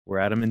We're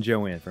Adam and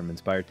Joanne from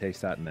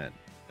InspiredTaste.net,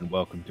 and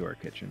welcome to our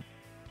kitchen.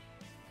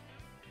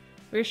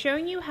 We're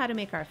showing you how to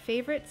make our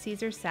favorite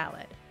Caesar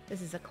salad.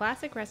 This is a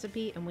classic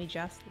recipe and we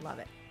just love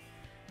it.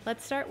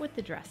 Let's start with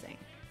the dressing.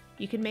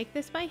 You can make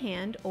this by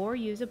hand or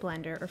use a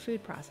blender or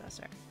food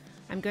processor.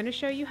 I'm going to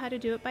show you how to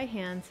do it by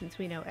hand since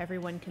we know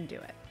everyone can do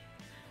it.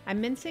 I'm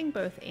mincing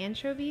both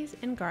anchovies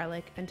and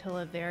garlic until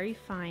a very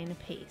fine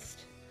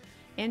paste.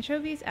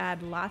 Anchovies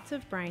add lots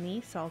of briny,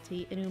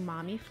 salty, and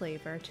umami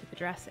flavor to the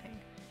dressing.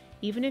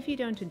 Even if you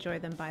don't enjoy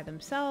them by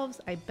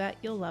themselves, I bet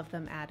you'll love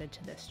them added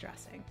to this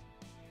dressing.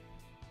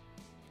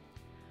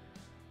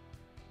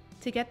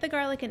 To get the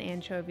garlic and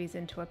anchovies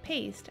into a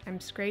paste, I'm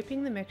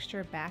scraping the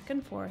mixture back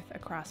and forth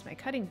across my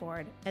cutting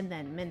board and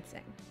then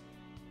mincing.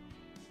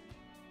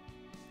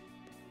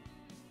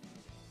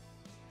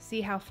 See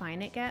how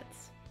fine it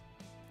gets?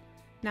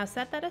 Now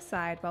set that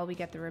aside while we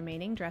get the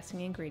remaining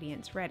dressing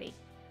ingredients ready.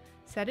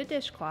 Set a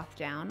dishcloth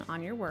down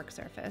on your work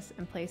surface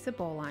and place a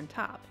bowl on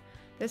top.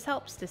 This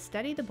helps to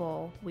steady the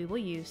bowl we will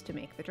use to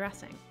make the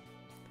dressing.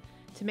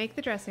 To make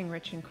the dressing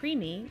rich and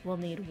creamy, we'll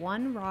need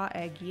 1 raw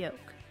egg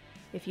yolk.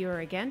 If you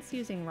are against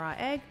using raw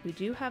egg, we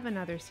do have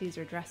another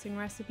Caesar dressing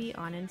recipe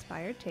on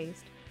Inspired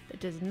Taste that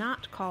does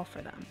not call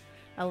for them.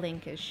 A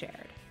link is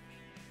shared.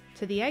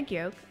 To the egg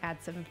yolk, add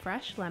some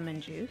fresh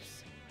lemon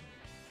juice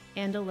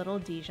and a little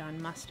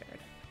Dijon mustard.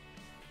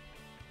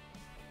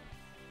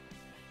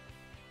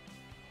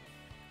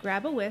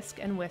 Grab a whisk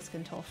and whisk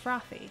until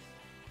frothy.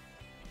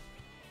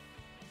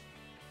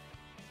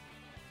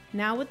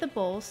 Now with the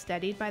bowl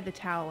steadied by the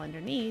towel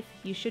underneath,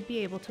 you should be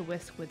able to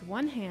whisk with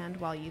one hand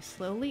while you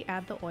slowly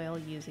add the oil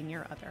using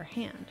your other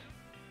hand.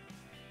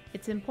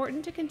 It's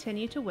important to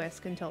continue to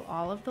whisk until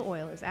all of the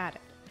oil is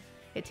added.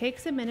 It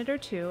takes a minute or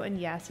two, and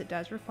yes, it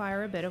does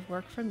require a bit of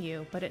work from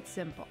you, but it's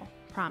simple,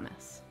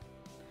 promise.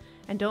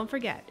 And don't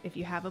forget, if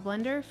you have a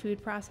blender,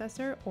 food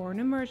processor, or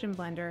an immersion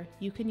blender,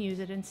 you can use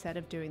it instead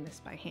of doing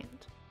this by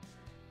hand.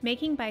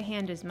 Making by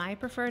hand is my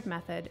preferred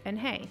method, and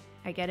hey,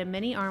 I get a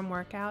mini arm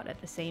workout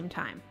at the same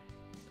time.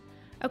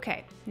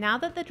 Okay, now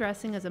that the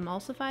dressing is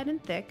emulsified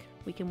and thick,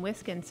 we can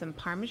whisk in some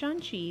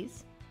Parmesan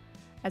cheese,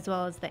 as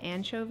well as the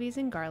anchovies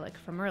and garlic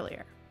from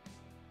earlier.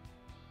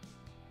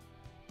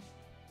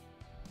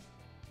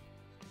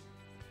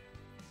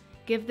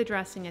 Give the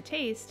dressing a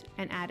taste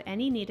and add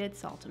any needed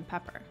salt and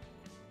pepper.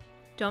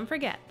 Don't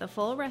forget, the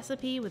full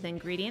recipe with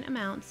ingredient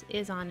amounts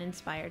is on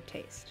Inspired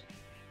Taste.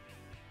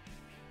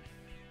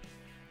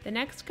 The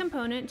next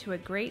component to a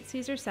great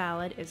Caesar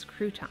salad is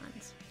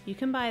croutons. You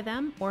can buy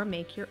them or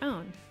make your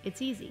own.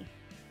 It's easy.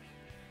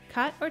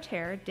 Cut or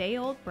tear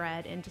day-old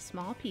bread into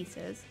small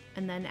pieces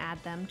and then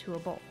add them to a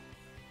bowl.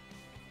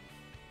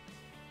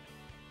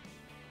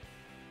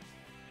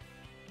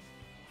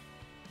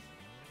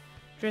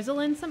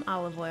 Drizzle in some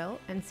olive oil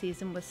and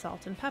season with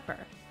salt and pepper.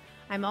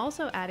 I'm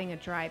also adding a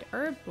dried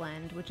herb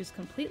blend, which is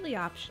completely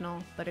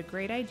optional, but a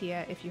great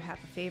idea if you have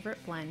a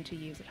favorite blend to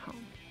use at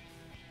home.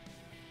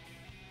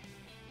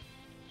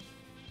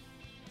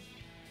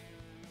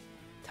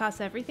 Toss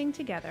everything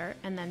together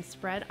and then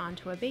spread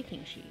onto a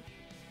baking sheet.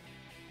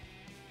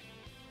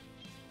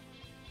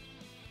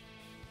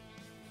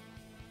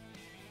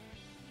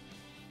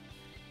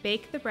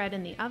 Bake the bread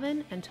in the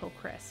oven until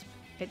crisp.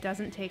 It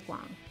doesn't take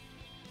long.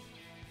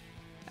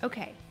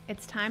 Okay,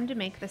 it's time to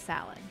make the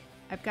salad.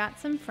 I've got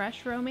some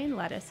fresh romaine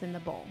lettuce in the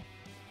bowl.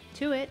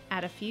 To it,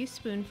 add a few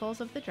spoonfuls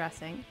of the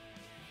dressing,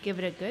 give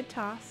it a good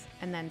toss,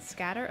 and then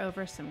scatter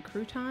over some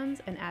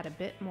croutons and add a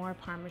bit more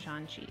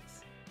Parmesan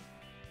cheese.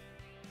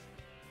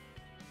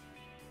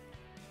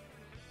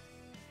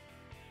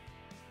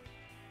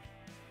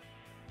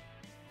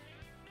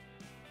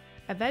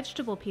 A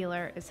vegetable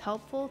peeler is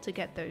helpful to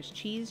get those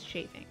cheese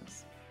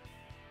shavings.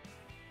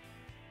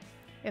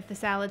 If the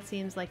salad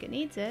seems like it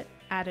needs it,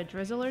 add a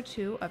drizzle or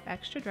two of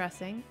extra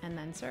dressing and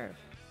then serve.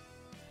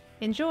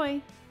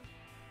 Enjoy!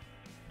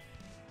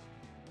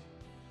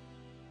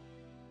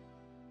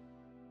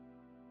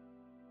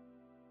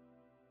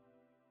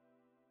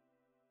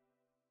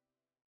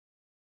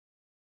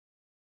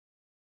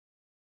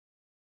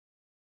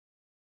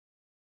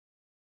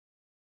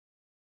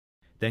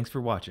 Thanks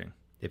for watching.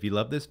 If you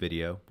love this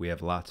video, we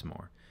have lots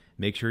more.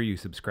 Make sure you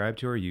subscribe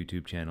to our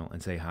YouTube channel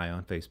and say hi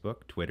on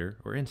Facebook, Twitter,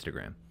 or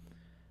Instagram.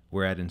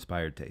 We're at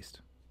Inspired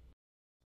Taste.